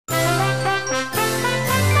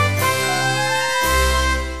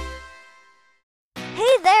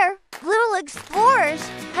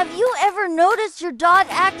noticed your dog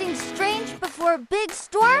acting strange before a big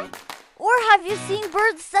storm? Or have you seen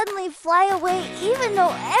birds suddenly fly away even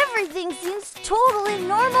though everything seems totally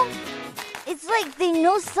normal? It's like they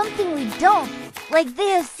know something we don't, like they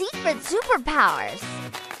have secret superpowers.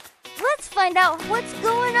 Let's find out what's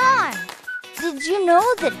going on. Did you know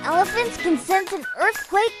that elephants can sense an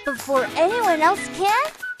earthquake before anyone else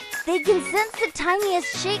can? They can sense the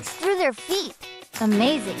tiniest shakes through their feet.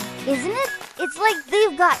 Amazing, isn't it? It's like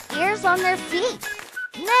they've got ears on their feet.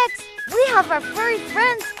 Next, we have our furry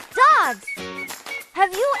friends, dogs.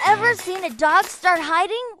 Have you ever seen a dog start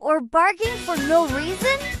hiding or barking for no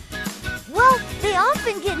reason? Well, they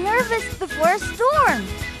often get nervous before a storm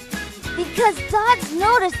because dogs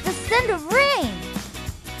notice the scent of rain.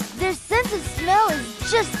 Their sense of smell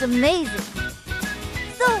is just amazing.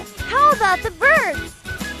 So, how about the birds?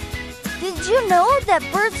 Did you know that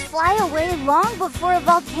birds fly away long before a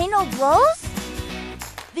volcano blows?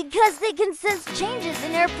 Because they can sense changes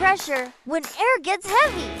in air pressure when air gets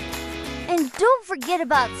heavy. And don't forget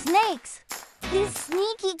about snakes. These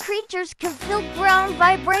sneaky creatures can feel ground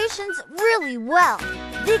vibrations really well.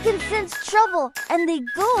 They can sense trouble and they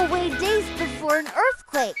go away days before an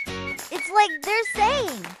earthquake. It's like they're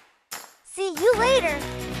saying, "See you later,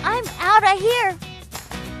 I'm out of here."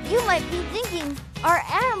 You might be thinking, are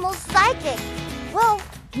animals psychic? Well,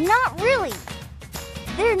 not really.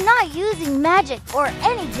 They're not using magic or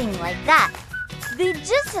anything like that. They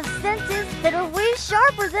just have senses that are way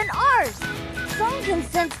sharper than ours. Some can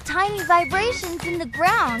sense tiny vibrations in the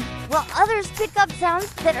ground, while others pick up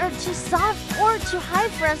sounds that are too soft or too high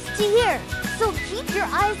for us to hear. So keep your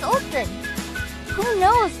eyes open. Who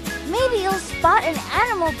knows, maybe you'll spot an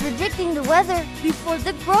animal predicting the weather before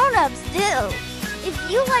the grown-ups do.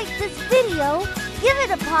 If you like this video, give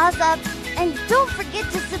it a paws up and don't forget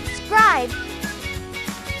to subscribe